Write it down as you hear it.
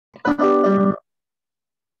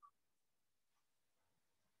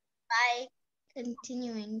By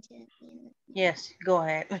continuing to. Yes, go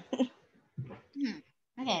ahead.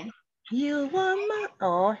 Okay. You are my,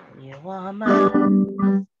 oh, you are my.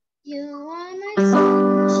 You are my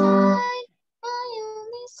sunshine, my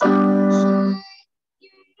only sunshine.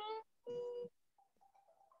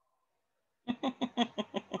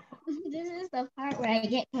 This is the part where I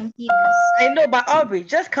get confused. I know, but Aubrey,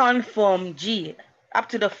 just count from G up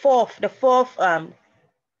to the fourth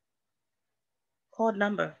chord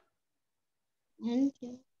number.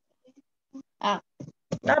 Oh.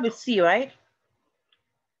 That'll be C, right?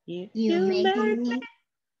 You make make me.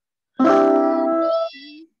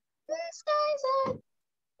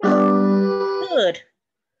 good.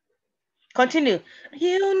 Continue.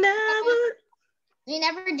 You never. We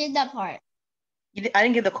never did that part. I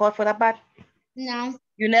didn't get the chord for that part. No.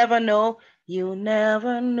 You never know. You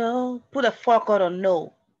never know. Put a 4 chord on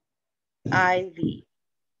no. IV.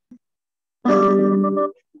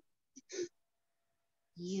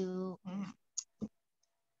 You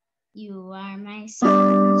are my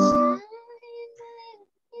sunshine,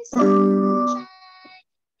 my sunshine.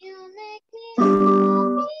 You make me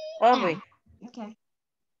happy. Aubrey. Okay.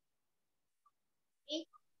 3,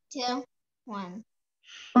 2, 1.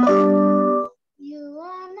 You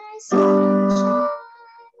are my sunshine,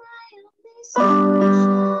 my only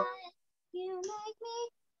sunshine. You make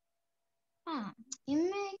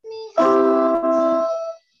me happy.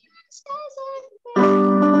 Skies are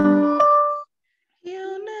gray. You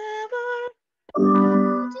never.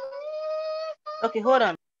 Okay, hold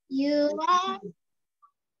on. You are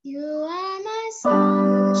my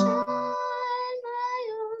sunshine, my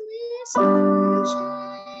only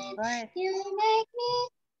sunshine. Right. You make me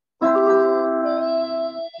happy.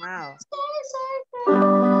 Wow. Skies are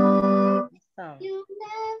gray. So. You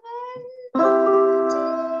never know.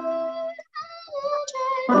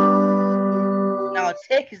 Now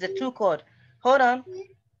take is the 2 chord. Hold on.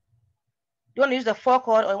 You want to use the 4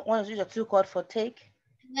 chord or want to use the 2 chord for take?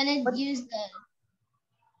 I'm gonna use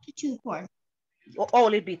the 2 chord. What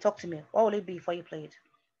will it be? Talk to me. What will it be before you play it?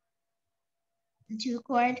 The 2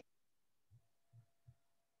 chord.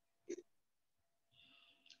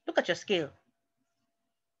 Look at your scale.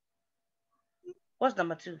 What's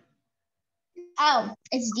number 2? Oh,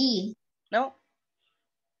 it's D. No?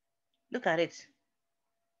 Look at it.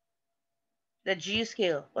 The G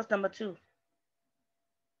scale. What's number 2?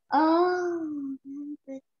 Oh,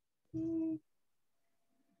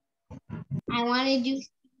 I want to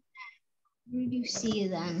do C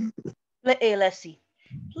then. Play A, let's see.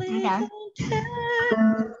 Please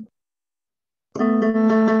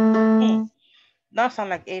Okay. Don't sound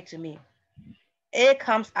like A to me. A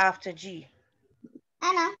comes after G.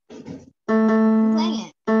 I know. I'm playing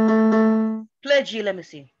it. Play G, let me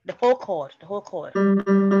see. The whole chord. The whole chord.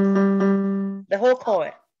 The whole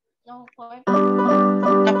chord. The whole chord.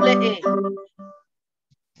 Now play A.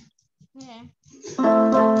 Okay.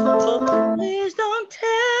 So, please don't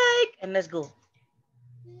take. And let's go.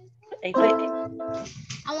 And play A.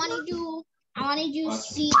 I want to do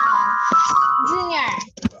C. Junior.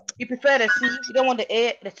 You prefer the C. You don't want the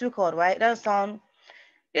A, the 2 chord, right?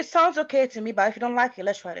 It sounds okay to me, but if you don't like it,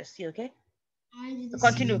 let's try the C, okay? So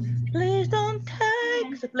continue. C. Please don't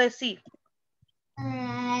take. So play C.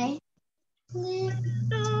 Alright. Please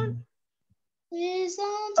Don't.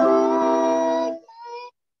 don't take my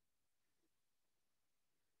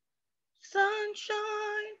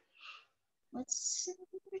Sunshine. what's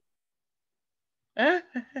Huh?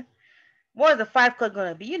 What is the 5 chord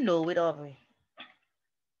gonna be? You know it already.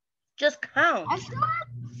 Just count.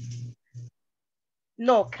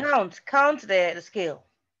 No, count. Count the scale.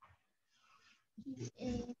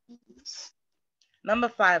 Number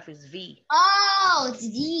 5 is V. Oh, it's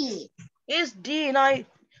D. It's D, and I.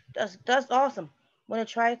 That's awesome. Wanna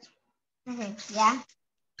try it? Okay. Yeah.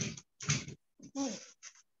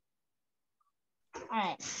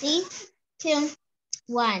 Alright. 3, 2,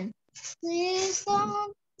 1. Please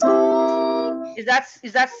don't take. Is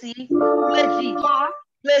that C? Play G. Yeah.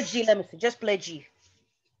 Play G. Let me see. Just play G.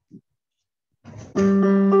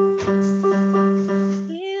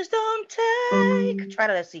 Please don't take. Try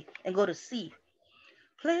that. Let's see. And go to C.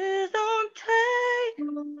 Please don't take.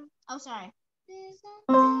 Oh, sorry. Please don't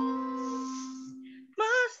take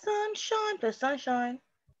My sunshine. Play sunshine.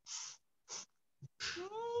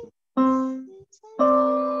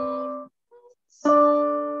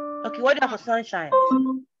 Okay, what do you have for sunshine?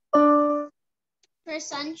 For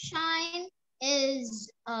sunshine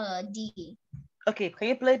is D. Okay, can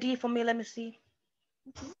you play D for me? Let me see.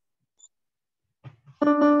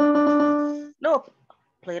 No,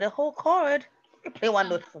 play the whole chord. Play one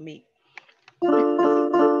note for me.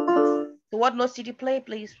 So what notes did you play,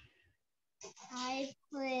 please? I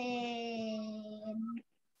played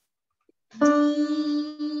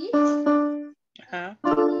D. Uh-huh.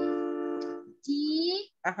 D.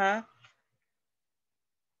 Uh-huh.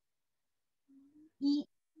 E.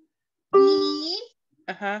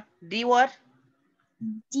 Uh-huh. D what?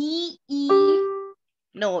 D, E.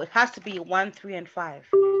 No, it has to be 1, 3, and 5.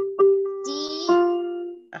 D.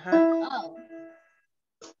 Uh-huh. Oh.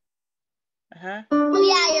 Uh-huh. Oh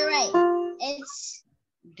yeah, you're right. It's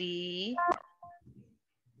D.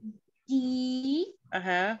 D.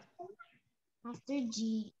 Uh-huh. After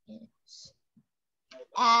G is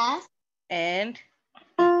F. And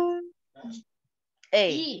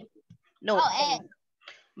A. G. No, Oh, A. A.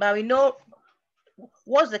 But we know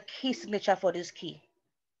what's the key signature for this key?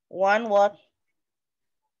 One what?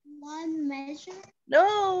 One measure.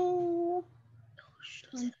 No.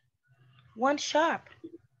 One sharp.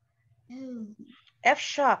 Oh. F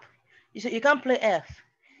sharp. You can't play F.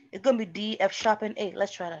 It's gonna be D, F sharp, and A.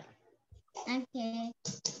 Let's try that. Okay.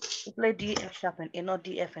 You play D, F sharp, and A, not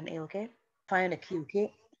D, F, and A, okay? Find the key,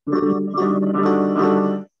 okay?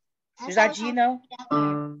 Is that G now?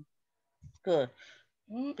 Good.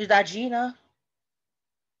 Is that G now?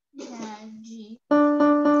 Yeah, G.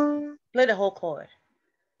 Play the whole chord.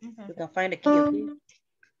 Okay. You can find the key, okay?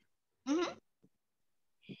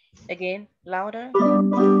 Again, louder.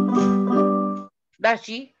 That's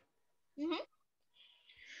G.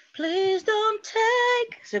 Please don't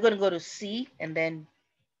take. So you're gonna go to C and then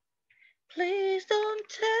please don't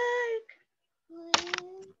take.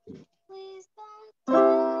 Please don't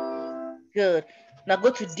take. Good. Now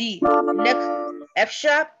go to D. Next, F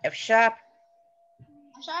sharp, F sharp.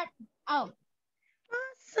 F sharp. Oh.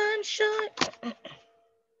 Sunshine.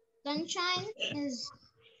 Sunshine is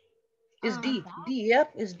D. that? D,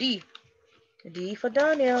 yep, it's D. D for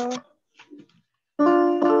Daniel.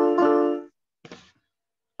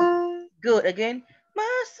 Good. Again.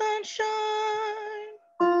 My sunshine.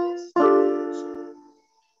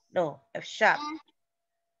 No, F sharp.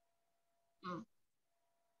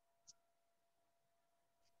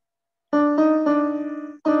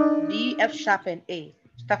 D, F sharp, and A.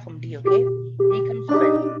 Start from D, okay? D comes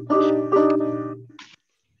first.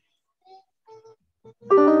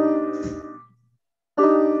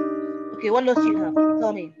 Okay, what notes do you have?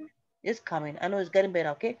 Tell me. It's coming. I know it's getting better,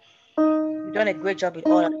 okay? You've done a great job with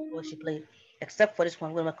all of the notes you played, except for this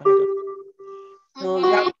one. We're not going to do. So you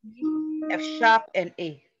have F sharp and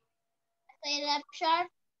A. Play F sharp.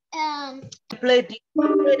 Play D.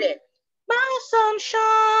 Play it. My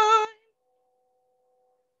sunshine.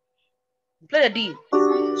 Play the D.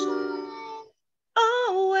 Sunshine.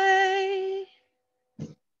 Away.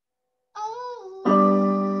 Oh.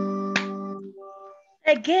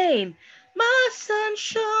 Again. My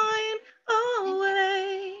sunshine.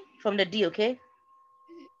 Away. From the D, okay?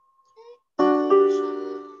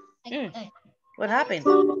 What happened?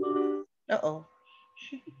 Uh-oh.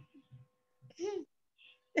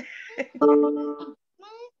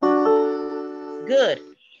 Good.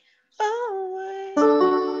 Away.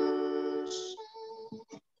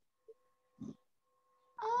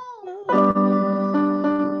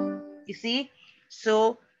 You see?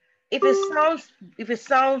 So if it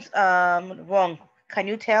sounds wrong, can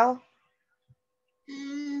you tell?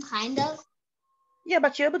 Kind of. Yeah,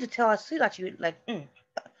 but you're able to tell. I see that you like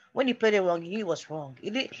when you played it wrong, you knew it was wrong.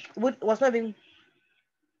 It was not even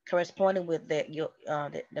corresponding with the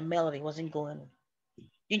melody. Wasn't going.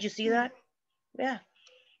 Didn't you see that? Yeah,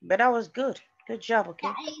 but that was good. Good job. Okay.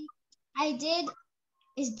 Yeah, I did.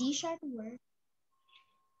 Is D sharp a word?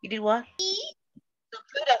 You did what? So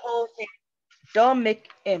play the whole thing. Don't make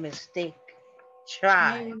a mistake.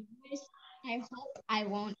 Try. I hope I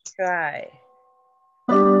won't. Try.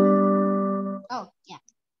 Oh, yeah.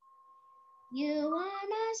 You are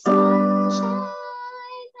my sunshine,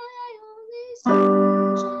 my only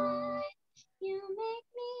sunshine. You make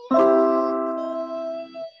me happy.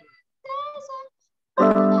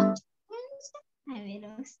 I made a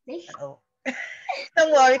mistake. Oh.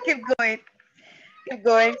 Don't worry. Keep going. Keep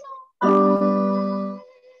going.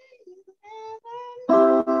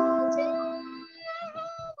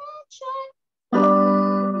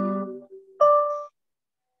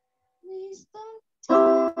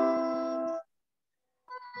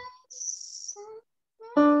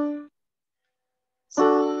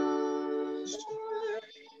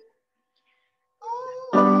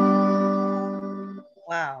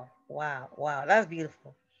 Wow, wow, wow. That's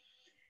beautiful.